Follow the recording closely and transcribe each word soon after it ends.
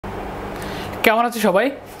কেমন আছো সবাই?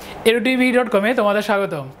 erotv.com এ তোমাদের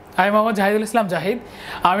স্বাগতম। আমি মোহাম্মদ জাহিদুল ইসলাম জাহিদ।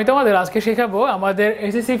 আমি তোমাদের আজকে শেখাবো আমাদের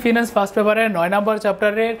HSC ফিনান্স ফার্স্ট পেপারের 9 নম্বর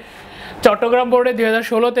চ্যাপ্টারের চট্টগ্রাম বোর্ডে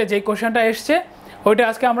 2016-তে যে কোশ্চেনটা এসছে ওইটা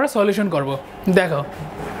আজকে আমরা সলিউশন করব।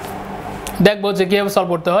 দেখবো যে কীভাবে সলভ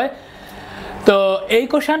করতে হয়। তো এই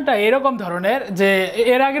কোশ্চেনটা এরকম ধরনের যে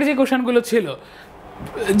এর আগের যে কোশ্চেনগুলো ছিল,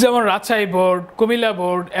 যেমন রাজশাহী বোর্ড, কুমিল্লা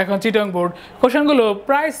বোর্ড, এখন চিটং বোর্ড, কোশ্চেনগুলো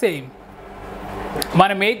প্রায় সেম,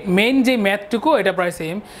 মানে মেইন যে ম্যাথটুকু এটা প্রায়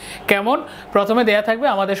সেম। কেমন? প্রথমে দেওয়া থাকবে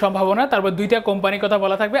আমাদের সম্ভাবনা, তারপর দুইটা কোম্পানির কথা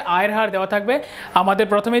বলা থাকবে, আয়ের হার দেওয়া থাকবে, আমাদের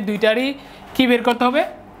প্রথমে দুইটারই কি বের করতে হবে?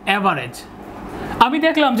 অ্যাভারেজ। আমি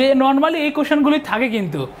দেখলাম যে নর্মালি এই কোশ্চেনগুলোই থাকে,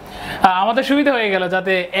 কিন্তু আমাদের সুবিধা হয়ে গেল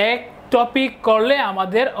যাতে এক টপিক করলে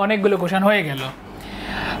আমাদের অনেকগুলো কোশ্চেন হয়ে গেল।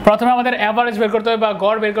 প্রথমে আমাদের অ্যাভারেজ বের করতে হবে বা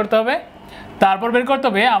গড় বের করতে হবে, তারপর বের করতে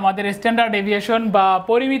হবে আমাদের স্ট্যান্ডার্ড ডেভিয়েশন বা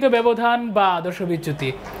পরিমিত ব্যবধান বা আদর্শ বিচ্যুতি,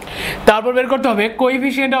 তারপর বের করতে হবে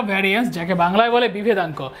কোএফিসিয়েন্ট অফ ভ্যারিয়েন্স, যাকে বাংলায় বলে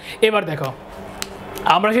বিভেদাঙ্ক। এবার দেখো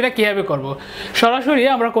আমরা সেটা কীভাবে করব। সরাসরি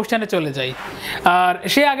আমরা কোশ্চেনে চলে যাই। আর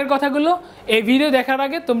সে আগের কথাগুলো এই ভিডিও দেখার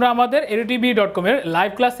আগে তোমরা আমাদের erotv.com এর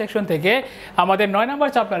লাইভ ক্লাস সেকশন থেকে আমাদের 9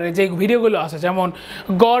 নম্বর চ্যাপ্টারে যে ভিডিওগুলো আছে, যেমন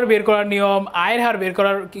গড় বের করার নিয়ম, আয়ের হার বের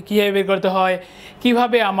করার কীভাবে বের করতে হয়,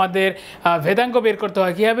 কীভাবে আমাদের ভেদাঙ্ক বের করতে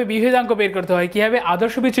হয়, কীভাবে বিভেদাঙ্ক বের করতে হয়, কীভাবে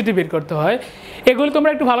আদর্শ বিচ্যুতি বের করতে হয়, এগুলো তোমরা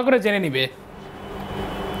একটু ভালো করে জেনে নিবে।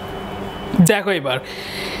 দেখো এবার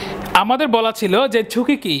আমাদের বলা ছিল যে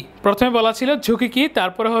ঝুঁকি কি, প্রথমে বলা ছিল ঝুঁকি কি,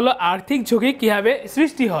 তারপরে হলো আর্থিক ঝুঁকি কিভাবে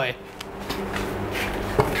সৃষ্টি হয়।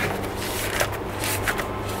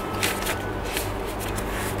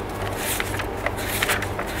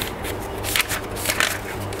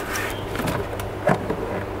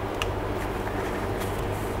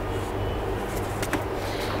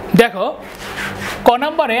 দেখো ক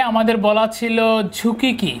নম্বরে আমাদের বলা ছিল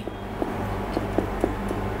ঝুঁকি কি।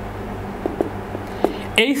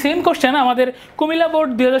 এই সেম কোশ্চেন আমাদের কুমিল্লা বোর্ড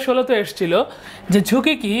 2016-তে এসেছিল যে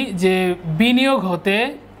ঝুঁকি কি, যে বিনিয়োগ হতে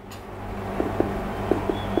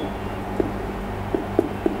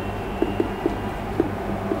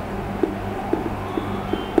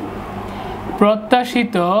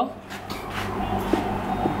প্রত্যাশিত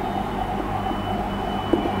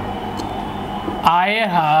আয়ের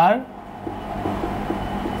হার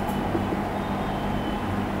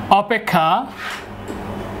অপেক্ষা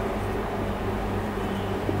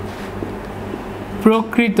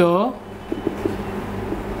প্রকৃত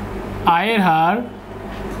আয়ের হার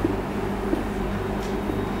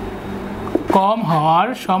কম হওয়ার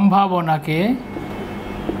সম্ভাবনাকে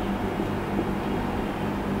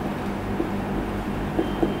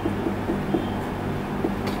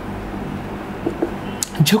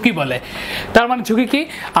ঝুঁকি বলে। তার মানে ঝুঁকি কি,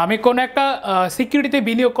 আমি কোনো একটা সিকিউরিটিতে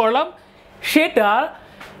বিনিয়োগ করলাম, সেটা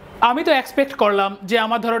আমি তো এক্সপেক্ট করলাম যে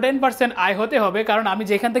আমার ধরো 10% আয় হতে হবে, কারণ আমি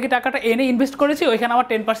যেখান থেকে টাকাটা এনে ইনভেস্ট করেছি ওইখানে আমার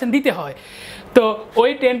 10% দিতে হয়। তো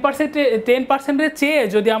ওই 10%-এর চেয়ে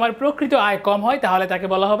যদি আমার প্রকৃত আয় কম হয় তাহলে তাকে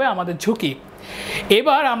বলা হবে আমাদের ঝুঁকি।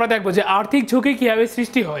 এবার আমরা দেখব যে আর্থিক ঝুঁকি কীভাবে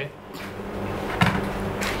সৃষ্টি হয়।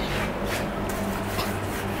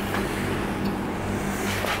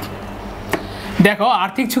 দেখো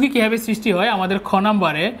আর্থিক ঝুঁকি কীভাবে সৃষ্টি হয় আমাদের খ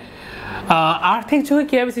নম্বরে। আর্থিক ঝুঁকি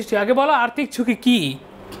কীভাবে সৃষ্টি হয়, আগে বলো আর্থিক ঝুঁকি কি।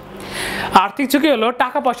 আর্থিক ঝুঁকি হলো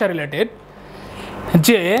টাকা পয়সা রিলেটেড।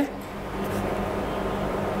 যে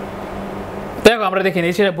দেখো আমরা দেখিনি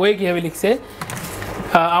সেটা বইয়ে কীভাবে লিখছে।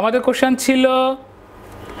 আমাদের কোশ্চেন ছিল,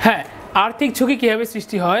 হ্যাঁ, আর্থিক ঝুঁকি কীভাবে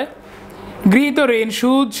সৃষ্টি হয়, গৃহীত ঋণ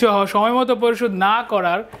সুদ সহ সময় মতো পরিশোধ না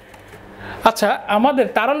করার। আচ্ছা, আমাদের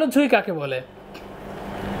তারল্য ঝুঁকি কাকে বলে?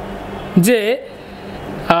 যে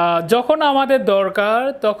যখন আমাদের দরকার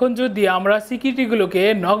তখন যদি আমরা সিকিউরিটিগুলোকে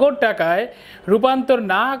নগদ টাকায় রূপান্তর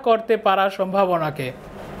না করতে পারার সম্ভাবনাকে,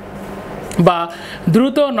 বা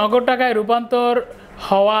দ্রুত নগদ টাকায় রূপান্তর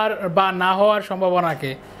হওয়ার বা না হওয়ার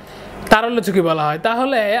সম্ভাবনাকে তারল্য ঝুঁকি বলা হয়।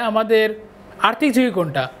 তাহলে আমাদের আর্থিক ঝুঁকি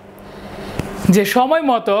কোনটা? যে সময়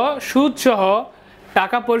মতো সুদ সহ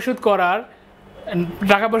টাকা পরিশোধ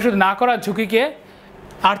না করার ঝুঁকিকে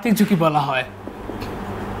আর্থিক ঝুঁকি বলা হয়।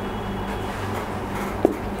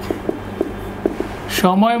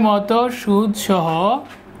 সময় মতো সুদ সহ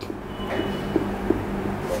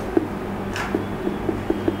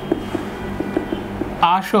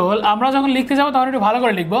আসল, আমরা যখন লিখতে যাবো তখন একটু ভালো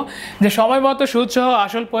করে লিখবো যে সময় মতো সুদ সহ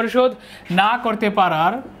আসল পরিশোধ না করতে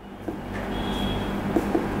পারার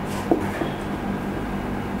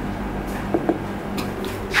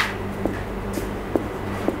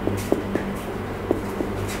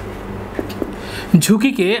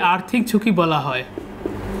ঝুঁকিকে আর্থিক ঝুঁকি বলা হয়।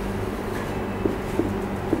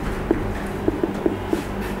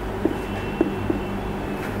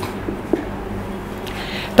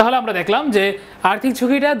 তাহলে আমরা দেখলাম যে আর্থিক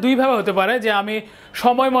ঝুঁকিটা দুইভাবে হতে পারে, যে আমি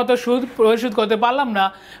সময় মতো সুদ পরিশোধ করতে পারলাম না,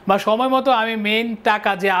 বা সময় মতো আমি মেইন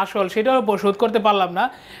টাকা যে আসল সেটার উপর শোধ করতে পারলাম না,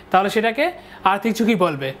 তাহলে সেটাকে আর্থিক ঝুঁকি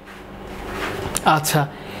বলবে। আচ্ছা,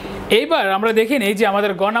 এইবার আমরা দেখি নেই যে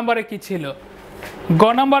আমাদের গ নাম্বারে কি ছিল। গ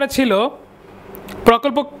নাম্বারে ছিল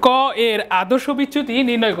প্রকল্প ক এর আদর্শ বিচ্যুতি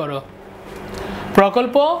নির্ণয় করো।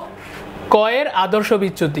 প্রকল্প ক এর আদর্শ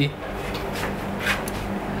বিচ্যুতি।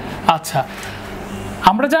 আচ্ছা,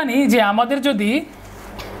 আমরা জানি যে আমাদের যদি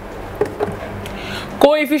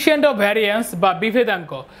কোএফিসিয়েন্ট অফ ভ্যারিয়েন্স বা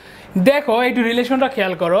বিভেদাঙ্ক, দেখো একটু রিলেশনটা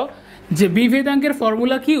খেয়াল করো যে বিভেদাঙ্কের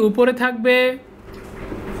ফর্মুলা কি, উপরে থাকবে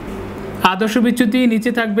আদর্শ বিচ্যুতি,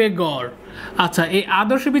 নিচে থাকবে গড়। আচ্ছা, এই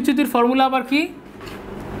আদর্শ বিচ্যুতির ফর্মুলা আবার কি?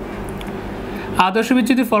 আদর্শ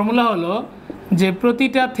বিচ্যুতির ফর্মুলা হলো যে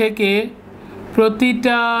প্রতিটা থেকে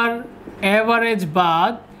প্রতিটার অ্যাভারেজ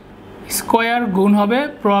বাদ স্কোয়ার গুণ হবে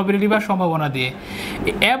প্রবাবিলিটি বা সম্ভাবনা দিয়ে।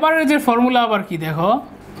 অ্যাভারেজের ফর্মুলা আবার কি দেখো,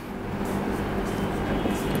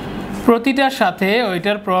 প্রতিটার সাথে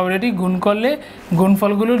ওইটার প্রবাবিলিটি গুণ করলে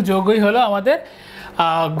গুণফলগুলোর যোগই হলো আমাদের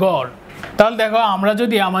গড়। তাহলে দেখো, আমরা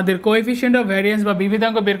যদি আমাদের কোএফিসিয়েন্ট অফ ভ্যারিয়েন্স বা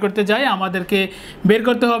বিভেদাঙ্ক বের করতে যাই, আমাদেরকে বের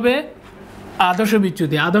করতে হবে আদর্শ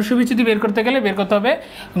বিচ্যুতি। আদর্শ বিচ্যুতি বের করতে গেলে বের করতে হবে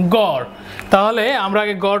গড়। তাহলে আমরা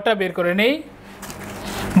আগে গড়টা বের করে নেই।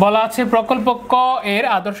 বলা আছে প্রকল্প ক এর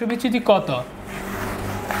আদর্শ বিচ্যুতি কত?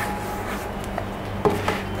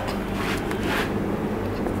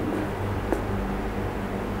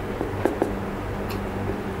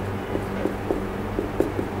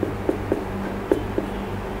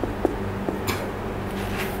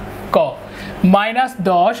 ক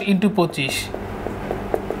 -10 × 25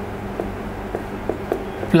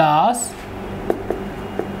 প্লাস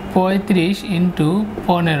 35 ×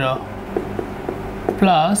 15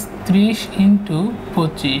 প্লাস 30 ×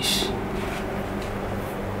 25।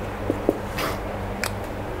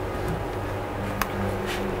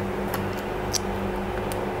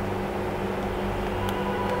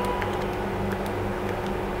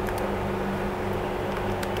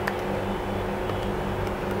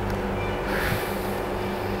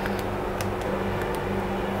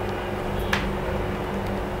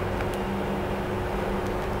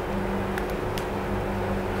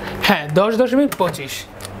 হ্যাঁ, 10.25।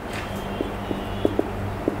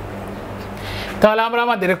 তাহলে আমরা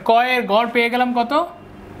আমাদের ক এর গড় পেয়ে গেলাম কত?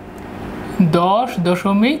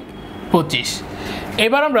 10.25।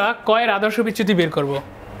 এবার আমরা ক এর আদর্শ বিচ্যুতি বের করব।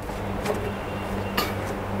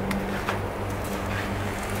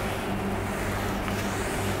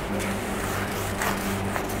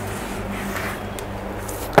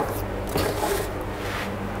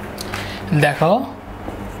 দেখো,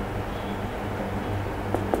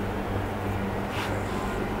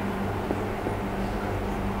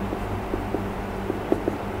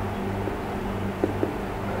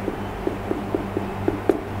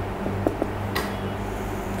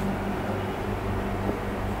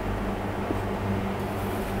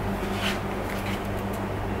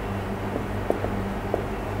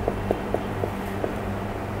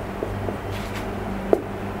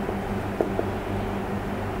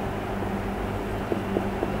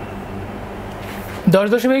 দশ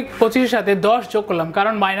দশমিক 25-এর সাথে 10 যোগ করলাম,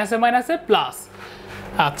 কারণ মাইনাসে মাইনাসে প্লাস।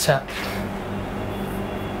 আচ্ছা,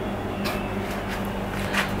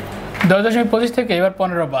 10.25 থেকে এবার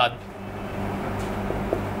 15 বাদ।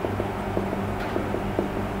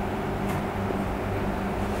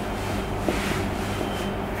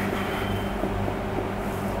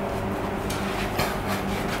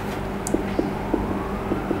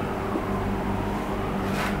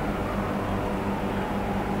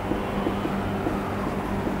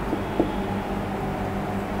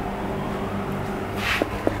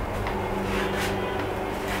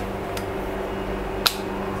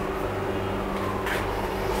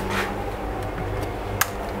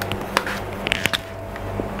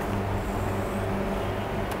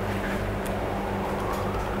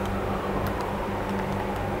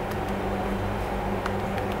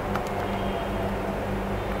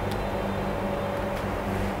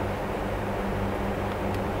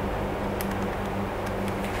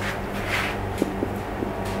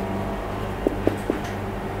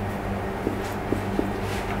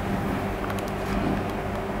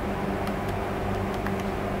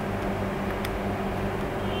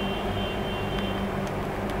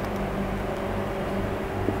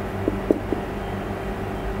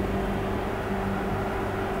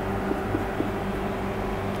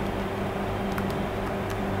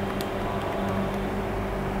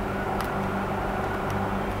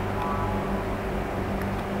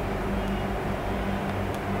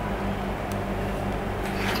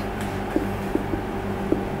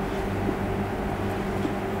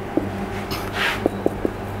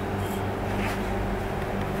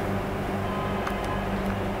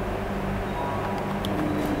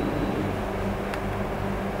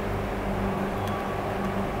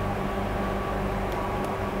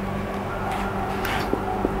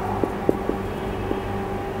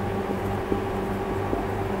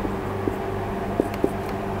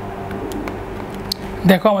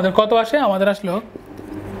 দেখো আমাদের কত আসে, আমাদের আসলো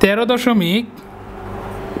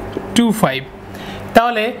 13.25।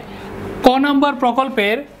 তাহলে ক নাম্বার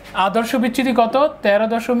প্রকল্পের আদর্শ বিচ্যুতি কত?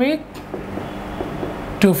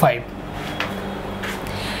 13.25।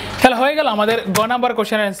 তাহলে হয়ে গেল আমাদের গ নাম্বার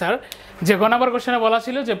কোশ্চেনের অ্যান্সার। যে গ নাম্বার কোশ্চেনে বলা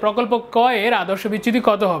ছিল যে প্রকল্প ক এর আদর্শ বিচ্যুতি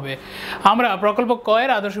কত হবে, আমরা প্রকল্প ক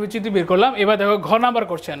এর আদর্শ বিচ্যুতি বের করলাম। এবার দেখো ঘ নাম্বার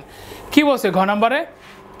কোশ্চেন কি বলছে। ঘ নাম্বারে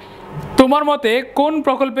তোমার মতে কোন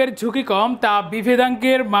প্রকল্পের ঝুঁকি কম তা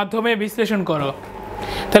বিভেদাঙ্কের মাধ্যমে বিশ্লেষণ করো।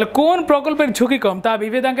 তাহলে কোন প্রকল্পের ঝুঁকি কম তা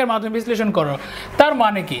বিভেদাঙ্কের মাধ্যমে বিশ্লেষণ করো, তার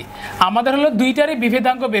মানে কি আমাদের হলো দুইটারই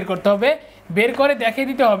বিভেদাঙ্ক বের করতে হবে, বের করে দেখিয়ে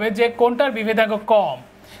দিতে হবে যে কোনটার বিভেদাঙ্ক কম,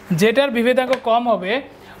 যেটার বিভেদাঙ্ক কম হবে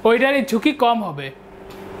ওইটারই ঝুঁকি কম হবে।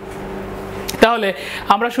 তাহলে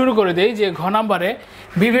আমরা শুরু করে দিই যে ঘ নাম্বারে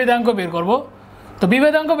বিভেদাঙ্ক বের করব। তো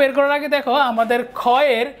বিভেদাঙ্ক বের করার আগে দেখো আমাদের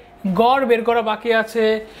ক্ষয়ের গড় বের করা বাকি আছে,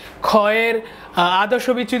 ক্ষয়ের আদর্শ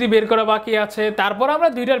বিচ্যুতি বের করা বাকি আছে, তারপর আমরা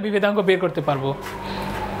দুইটার বিভেদাঙ্ক বের করতে পারবো।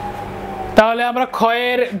 তাহলে আমরা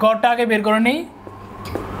ক্ষয়ের গড়টা আগে বের করে নিই।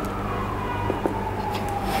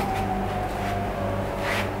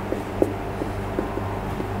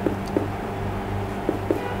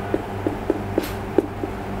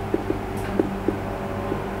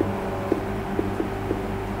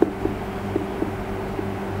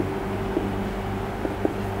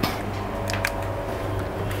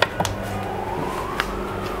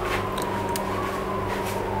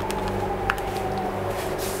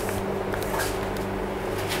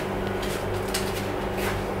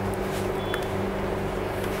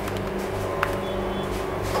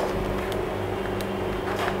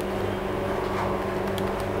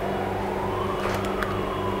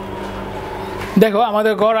 দেখো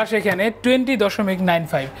আমাদের গড় আসে এখানে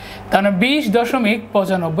 20.95, তার মানে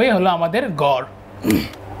 20.95 হলো আমাদের গড়।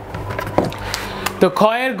 তো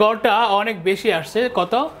ক্ষয়ের গড়টা অনেক বেশি আসছে,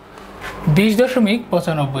 কত?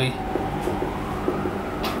 20.95।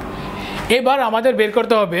 এবার আমাদের বের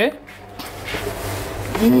করতে হবে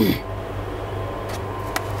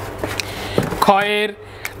ক্ষয়ের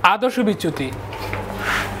আদর্শ বিচ্যুতি।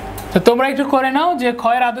 তো তোমরা একটু করে নাও যে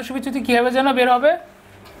ক্ষয়ের আদর্শ বিচ্যুতি কিভাবে যেন বের হবে।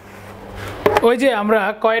 ওই যে আমরা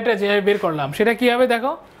কয়টা যে বের করলাম সেটা কি হবে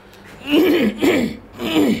দেখো।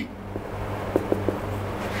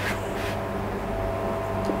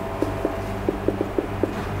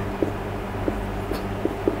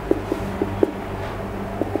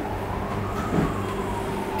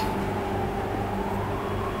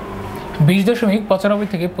 $20.95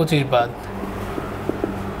 থেকে 25 বাদ,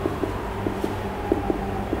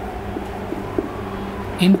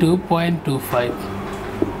 ইন্টু 0.25,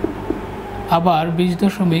 আবার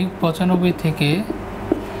 20.95 থেকে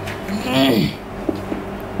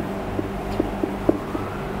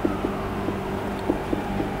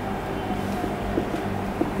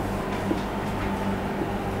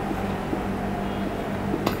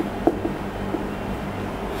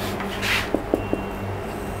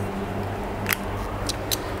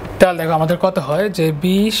তাহলে দেখো আমাদের কত হয় যে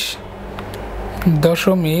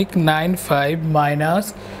 20.95 মাইনাস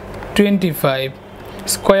 25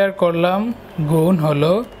 স্কোয়ার করলাম গুণ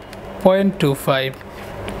হলো 0.25,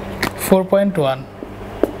 4.1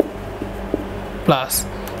 প্লাস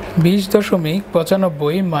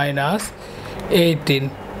 20.95 মাইনাস 18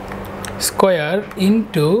 স্কোয়ার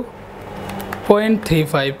ইন্টু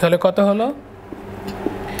 0.35, তাহলে কত হলো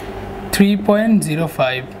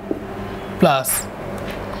 3.05 প্লাস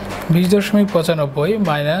 20.95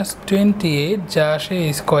 মাইনাস 28 যা আসে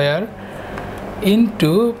স্কোয়ার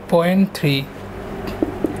ইন্টু 0.3,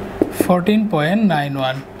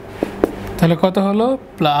 14.91, তাহলে কত হলো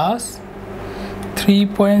প্লাস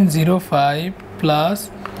 3.05 প্লাস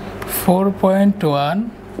 4.1,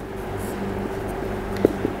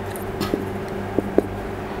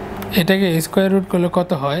 এটাকে স্কোয়ার রুট করলে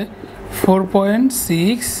কত হয়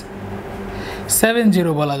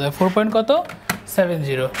 4.670 বলা যায়,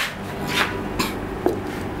 4.70।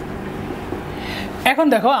 এখন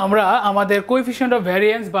দেখো আমরা আমাদের কোএফিসিয়েন্ট অফ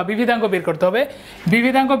ভ্যারিয়েন্স বা বিভেদাঙ্ক বের করতে হবে।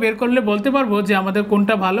 বিভেদাঙ্ক বের করলে বলতে পারবো যে আমাদের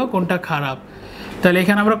কোনটা ভালো কোনটা খারাপ। তাহলে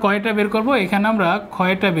এখানে আমরা কয়টা বের করব, এখানে আমরা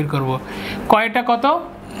ক্ষয়টা বের করব। কয়টা কত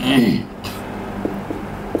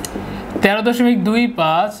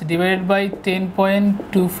 13.25 ডিভাইডেড বাই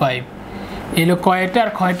 10.25 এলো কয়টা,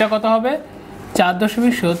 আর ক্ষয়টা কত হবে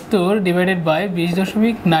 4.70 ডিভাইডেড বাই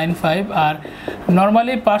 20.95, আর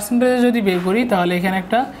নর্মালি পার্সেন্টেজে যদি বের করি তাহলে এখানে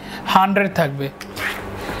একটা 100 থাকবে।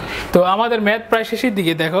 তো আমাদের ম্যাথ প্রায় শেষের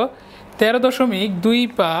দিকে। দেখো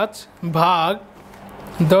 13.25 ভাগ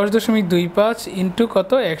 10.25 ইন্টু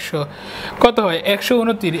কত 100, কত হয়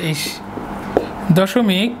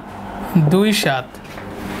 129.27।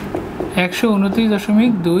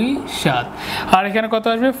 129.27 আর এখানে কত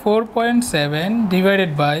আসবে 4.7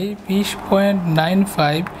 ডিভাইডেড বাই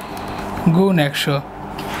 20.95 গুণ 100,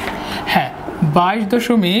 হ্যাঁ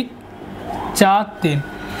 22.43।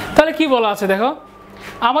 তাহলে কি বলা আছে দেখো,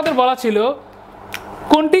 আমাদের বলা ছিল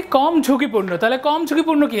কোনটি কম ঝুঁকিপূর্ণ। তাহলে কম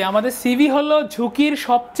ঝুঁকিপূর্ণ কি, আমাদের সিভি হলো ঝুঁকির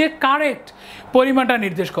সবচেয়ে কারেক্ট পরিমাণটা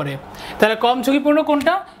নির্দেশ করে। তাহলে কম ঝুঁকিপূর্ণ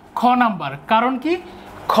কোনটা, খ নাম্বার, কারণ কি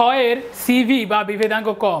ক্ষয়ের সিভি বা বিভেদাঙ্ক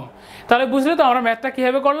কম। তাহলে বুঝলে তো আমরা ম্যাথটা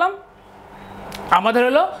কীভাবে করলাম, আমাদের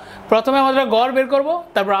হলো প্রথমে আমাদের গড় বের করব,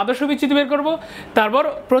 তারপর আদর্শ বিচ্যুতি বের করব, তারপর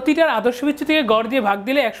প্রতিটার আদর্শ বিচ্যুতিকে গড় দিয়ে ভাগ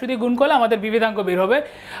দিলে 100 দিয়ে গুণ করলে আমাদের বিভেদাঙ্ক বের হবে,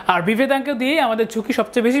 আর বিভেদাঙ্ক দিয়েই আমাদের ঝুঁকি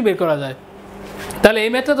সবচেয়ে বেশি বের করা যায়। তাহলে এই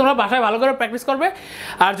ম্যাথটা তোমরা বাসায় ভালো করে প্র্যাকটিস করবে,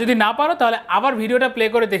 আর যদি না পারো তাহলে আবার ভিডিওটা প্লে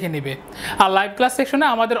করে দেখে নেবে। আর লাইভ ক্লাস সেকশনে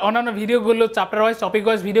আমাদের অন্যান্য ভিডিওগুলো চ্যাপ্টার ওয়াইজ টপিক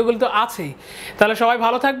ওয়াইজ ভিডিওগুলো তো আছেই। তাহলে সবাই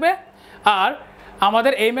ভালো থাকবে আর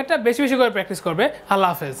আমাদের এই ম্যাথটা বেশি বেশি করে প্র্যাকটিস করবে। আল্লাহ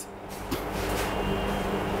হাফেজ।